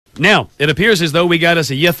Now, it appears as though we got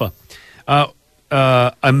us a yifa.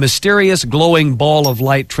 A mysterious glowing ball of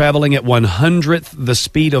light traveling at 100th the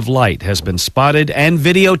speed of light has been spotted and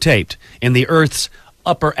videotaped in the Earth's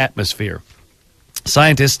upper atmosphere.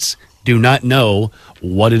 Scientists do not know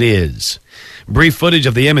what it is. Brief footage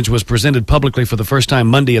of the image was presented publicly for the first time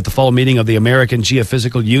Monday at the fall meeting of the American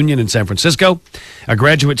Geophysical Union in San Francisco. A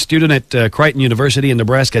graduate student at Creighton University in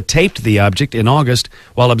Nebraska taped the object in August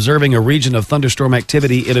while observing a region of thunderstorm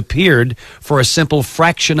activity. It appeared for a simple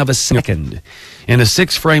fraction of a second. In a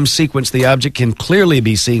 6-frame sequence, the object can clearly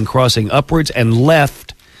be seen crossing upwards and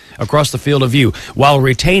left across the field of view while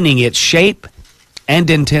retaining its shape and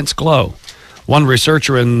intense glow. One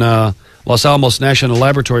researcher in Los Alamos National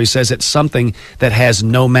Laboratory says it's something that has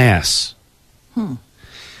no mass.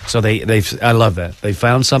 So I love that. They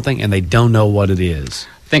found something and they don't know what it is.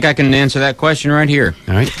 I think I can answer that question right here.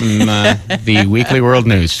 All right. From the Weekly World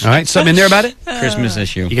News. All right. Something in there about it? Christmas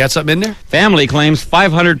issue. You got something in there? Family claims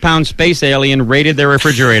 500-pound space alien raided their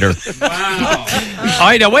refrigerator. Wow. All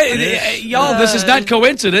right. Now, wait. Y'all, this is not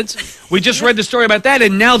coincidence. We just read the story about that,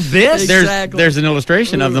 and now this? Exactly. There's an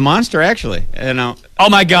illustration of the monster, actually. Oh,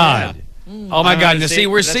 my God. Oh, my God. Now, see,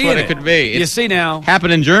 we're seeing what it could be. You see now.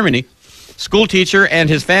 Happened in Germany. School teacher and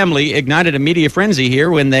his family ignited a media frenzy here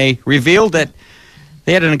when they revealed that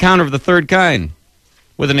they had an encounter of the third kind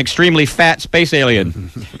with an extremely fat space alien.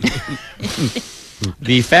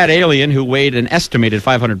 The fat alien, who weighed an estimated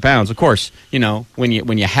 500 pounds. Of course, you know, when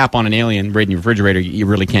you hap on an alien raiding your refrigerator, you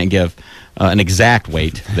really can't give an exact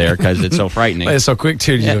weight there because it's so frightening. It's so quick,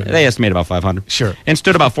 too. Yeah, they estimate about 500. Sure. And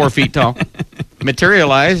stood about 4 feet tall.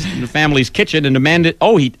 Materialized in the family's kitchen and demanded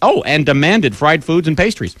demanded fried foods and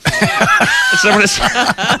pastries.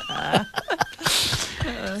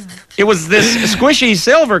 It was this squishy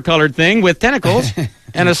silver-colored thing with tentacles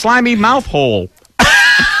and a slimy mouth hole.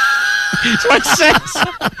 That's what it says.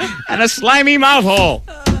 And a slimy mouth hole.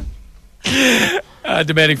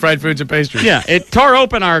 Demanding fried foods and pastries. Yeah, it tore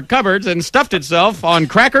open our cupboards and stuffed itself on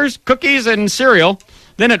crackers, cookies, and cereal.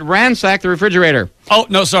 Then it ransacked the refrigerator. Oh,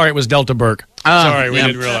 no, sorry, it was Delta Burke. Sorry, we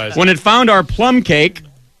didn't realize. When it found our plum cake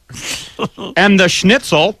and the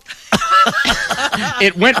schnitzel,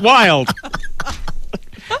 it went wild,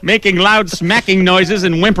 making loud smacking noises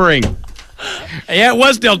and whimpering. Yeah, it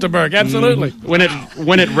was Delta Burke, absolutely. When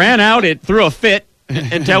it ran out, it threw a fit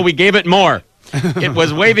until we gave it more. It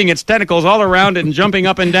was waving its tentacles all around and jumping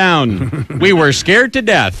up and down. We were scared to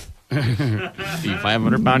death. The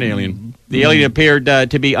 500-pound alien. The alien appeared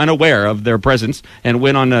to be unaware of their presence and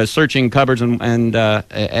went on searching cupboards and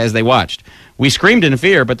as they watched. We screamed in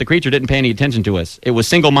fear, but the creature didn't pay any attention to us. It was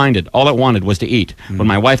single-minded. All it wanted was to eat. When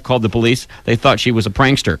my wife called the police, they thought she was a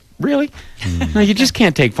prankster. Really? No, you just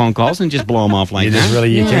can't take phone calls and just blow them off like that.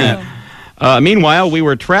 You can't. Meanwhile, we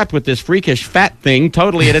were trapped with this freakish fat thing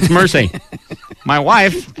totally at its mercy. My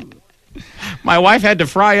wife had to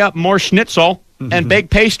fry up more schnitzel and bake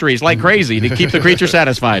pastries like crazy to keep the creature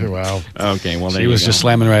satisfied. Wow. Okay, well, there She was just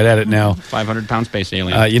slamming right at it now. 500-pound space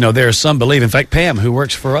alien. You know, there are some believe, in fact, Pam, who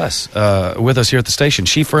works for us, with us here at the station,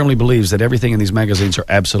 she firmly believes that everything in these magazines are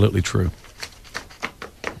absolutely true.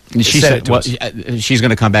 She said, well, she's going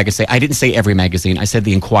to come back and say, I didn't say every magazine. I said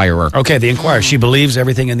the Inquirer. Okay, the Inquirer. She believes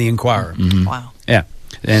everything in the Inquirer. Mm-hmm. Wow. Yeah.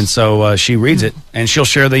 And so she reads it, and she'll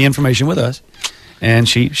share the information with us, and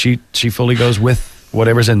she fully goes with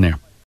whatever's in there.